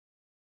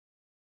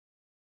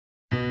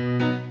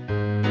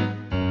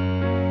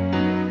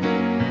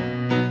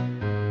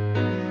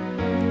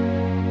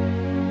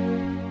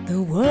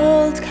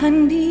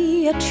can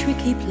be a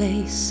tricky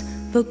place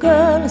for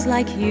girls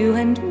like you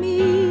and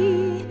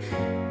me.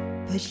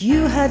 But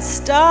you had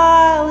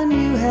style and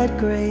you had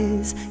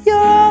grace. You're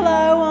all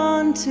I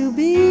want to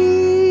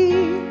be.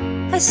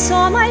 I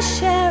saw my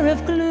share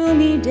of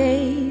gloomy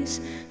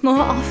days, more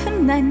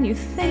often than you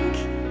think.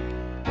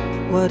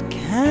 What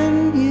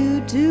can you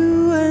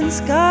do when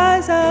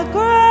skies are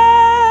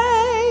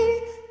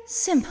gray?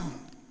 Simple.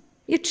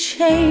 You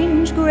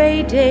change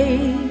gray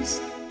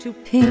days to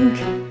pink.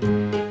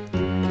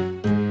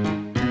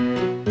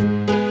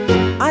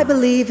 I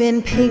believe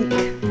in pink.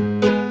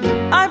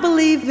 I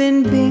believe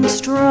in being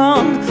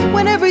strong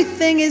when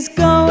everything is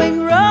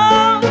going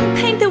wrong.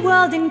 Paint the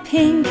world in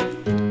pink.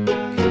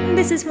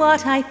 This is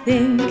what I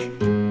think.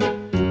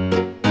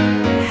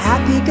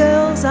 Happy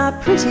girls are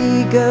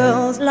pretty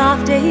girls.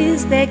 Laughter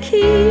is their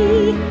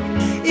key.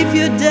 If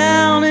you're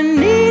down and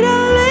need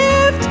a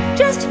lift,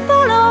 just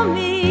follow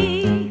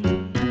me.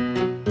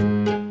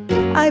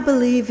 I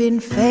believe in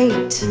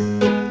fate.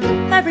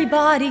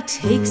 Everybody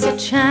takes a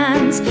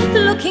chance,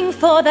 looking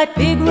for that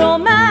big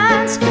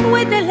romance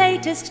with the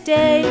latest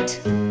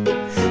date,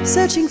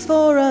 searching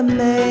for a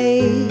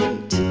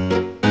mate.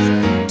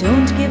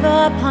 Don't give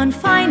up on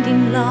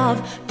finding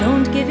love,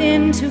 don't give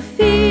in to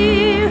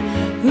fear.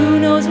 Who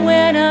knows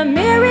when a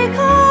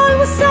miracle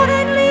will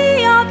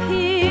suddenly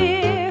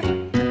appear.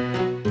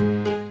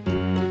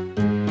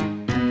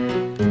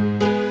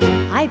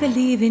 I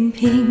believe in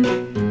pink.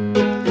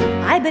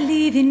 I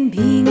believe in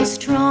being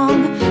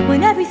strong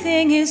when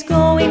everything is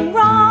going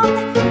wrong.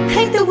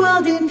 Paint the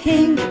world in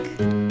pink.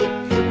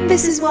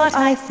 This is what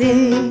I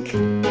think.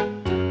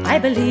 I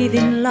believe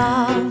in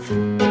love.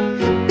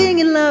 Being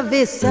in love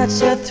is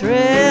such a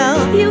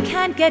thrill. You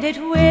can't get it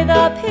with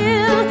a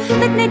pill.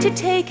 Let nature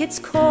take its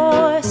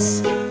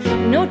course.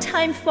 No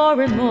time for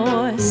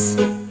remorse.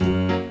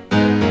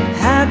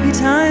 Happy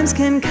times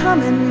can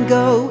come and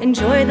go.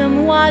 Enjoy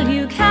them while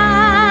you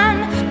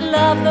can.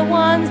 Love the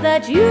ones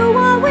that you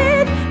are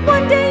with.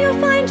 One day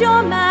you'll find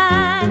your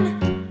man.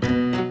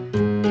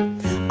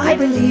 I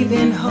believe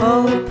in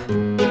hope.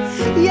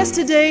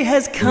 Yesterday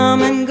has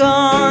come and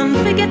gone.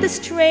 Forget the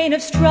strain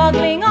of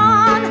struggling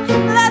on.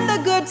 Let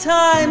the good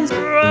times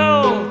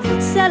roll.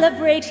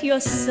 Celebrate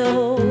your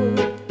soul.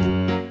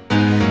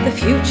 The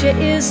future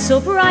is so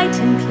bright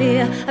and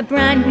clear, a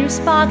brand new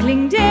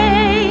sparkling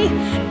day.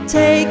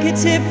 Take a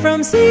tip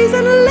from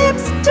seasoned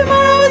lips.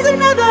 Tomorrow is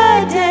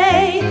another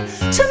day.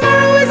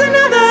 Tomorrow is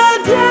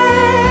another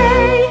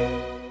day.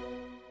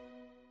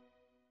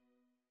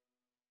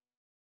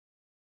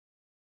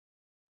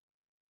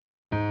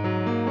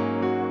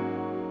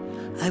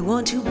 I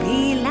want to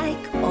be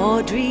like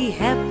Audrey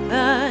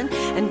Hepburn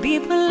and be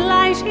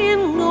polite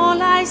in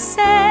all I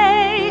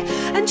say,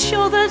 and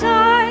show that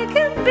I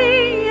can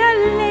be a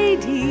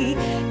lady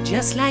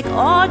just like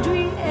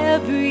Audrey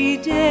every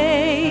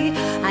day.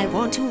 I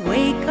want to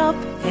wake up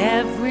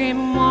every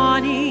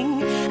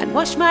morning and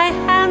wash my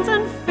hands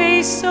and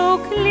face so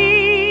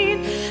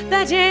clean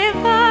that if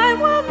I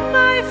were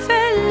my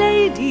fair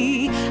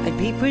lady, I'd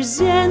be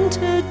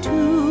presented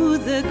to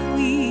the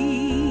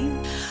Queen.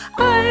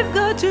 I've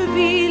got to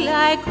be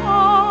like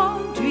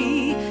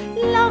Audrey,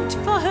 loved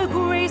for her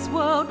grace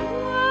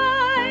worldwide.